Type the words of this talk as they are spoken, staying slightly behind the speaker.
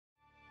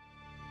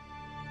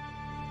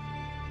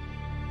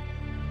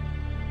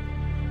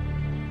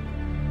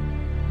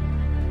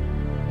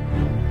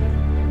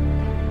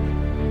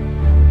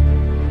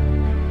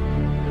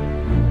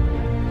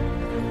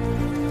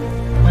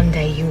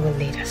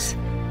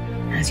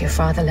as your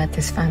father led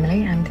this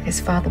family and his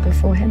father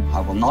before him.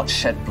 I will not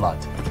shed blood.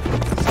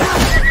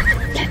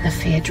 Let the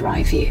fear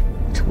drive you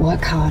to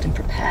work hard and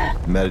prepare.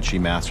 Medici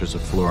Masters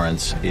of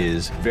Florence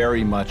is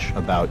very much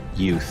about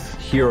youth.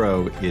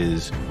 Hero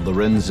is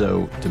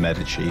Lorenzo de'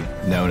 Medici,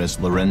 known as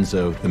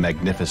Lorenzo the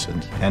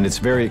Magnificent. And it's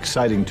very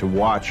exciting to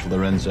watch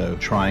Lorenzo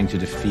trying to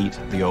defeat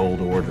the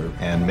old order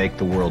and make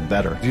the world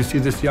better. You see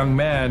this young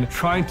man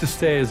trying to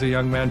stay as a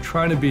young man,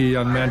 trying to be a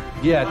young man,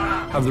 yet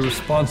have the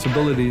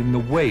responsibility and the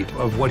weight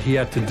of what he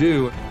had to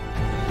do.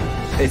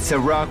 It's a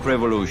rock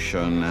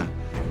revolution.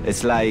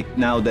 It's like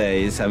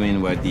nowadays,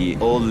 where the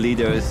old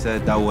leaders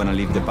don't want to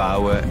leave the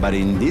power, but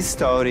in this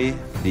story,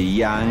 the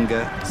young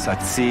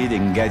succeed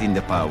in getting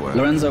the power.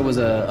 Lorenzo was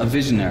a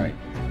visionary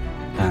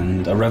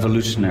and a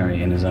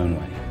revolutionary in his own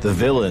way. The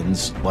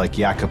villains, like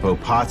Jacopo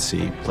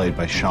Pazzi, played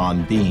by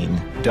Sean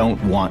Bean,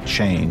 don't want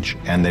change,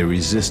 and they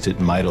resist it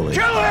mightily.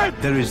 Kill it!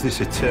 There is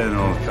this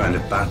eternal kind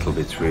of battle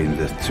between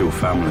the two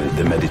families,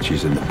 the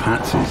Medicis and the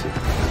Pazzis.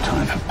 The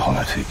time for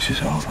politics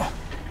is over.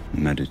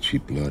 Medici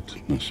blood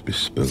must be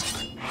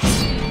spilt.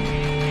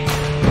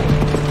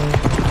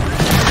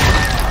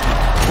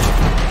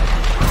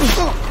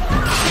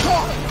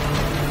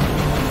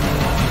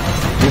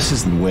 This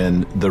is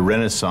when the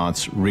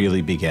Renaissance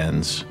really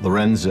begins.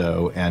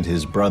 Lorenzo and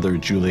his brother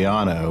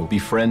Giuliano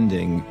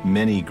befriending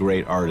many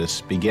great artists,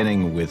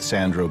 beginning with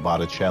Sandro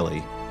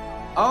Botticelli.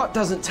 Art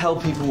doesn't tell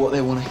people what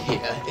they want to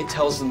hear, it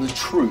tells them the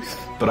truth.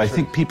 But I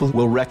think people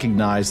will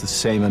recognize the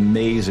same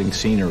amazing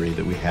scenery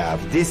that we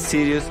have. This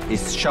series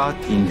is shot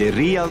in the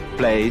real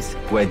place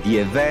where the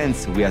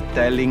events we are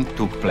telling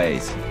took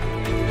place.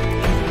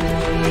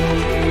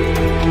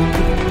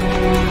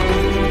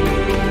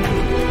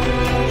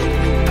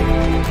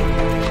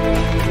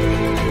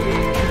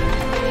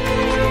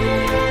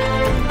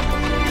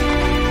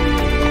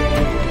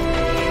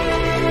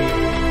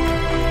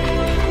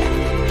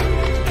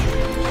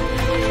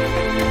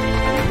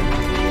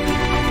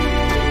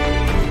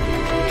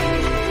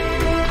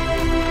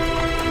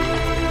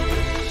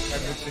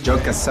 John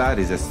Cassar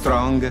is a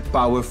strong,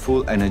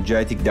 powerful,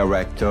 energetic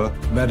director.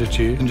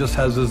 Medici just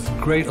has this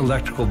great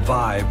electrical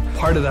vibe.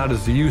 Part of that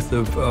is the youth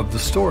of the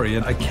story,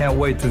 and I can't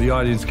wait till the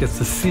audience gets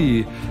to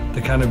see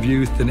the kind of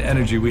youth and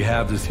energy we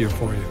have this year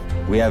for you.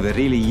 We have a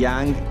really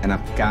young and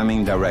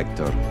upcoming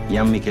director,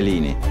 Ian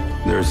Michelini.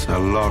 There's a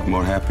lot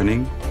more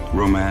happening,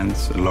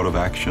 romance, a lot of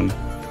action.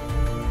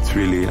 It's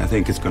really, I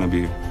think it's going to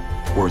be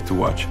worth to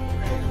watch.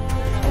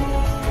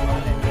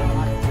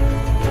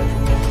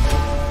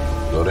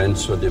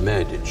 Lorenzo de'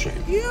 Medici.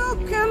 You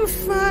can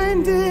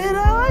find it,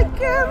 I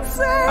can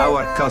say.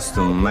 Our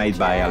costume, made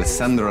by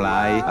Alessandro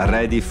Lai, are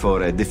ready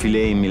for a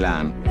défilé in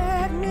Milan.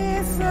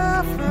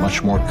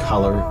 Much more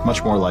color,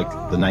 much more like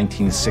the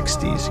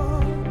 1960s.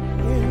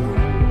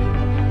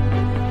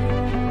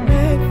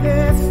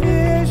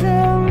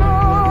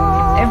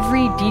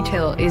 Every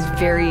detail is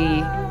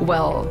very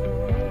well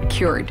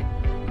cured.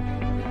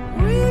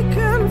 We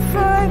can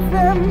fight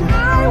them.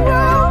 I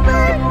will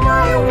make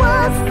my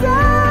words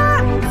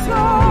stand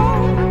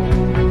tall.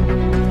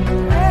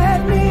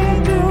 Let me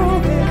do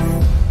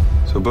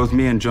this. So both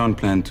me and John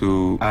plan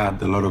to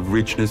add a lot of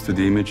richness to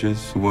the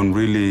images. We want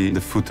really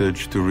the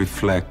footage to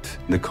reflect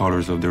the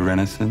colors of the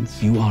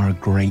Renaissance. You are a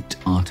great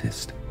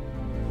artist.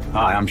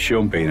 Hi, I'm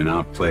Sean Bean and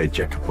I play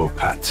Jacopo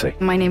Pazzi.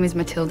 My name is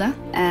Matilda,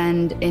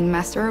 and in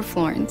Master of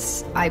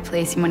Florence, I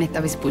play Simonetta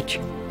Vespucci,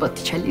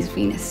 Botticelli's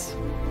Venus.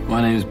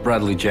 My name is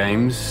Bradley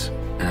James,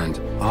 and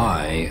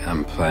I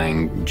am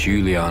playing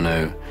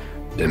Giuliano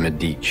de'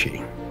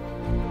 Medici.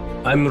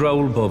 I'm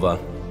Raoul Bova.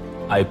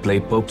 I play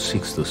Pope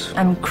Sixtus.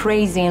 I'm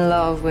crazy in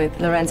love with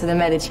Lorenzo de'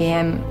 Medici,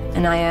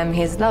 and I am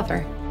his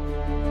lover.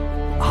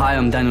 Hi,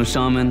 I'm Daniel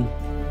Sharman,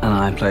 and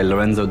I play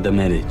Lorenzo de'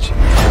 Medici.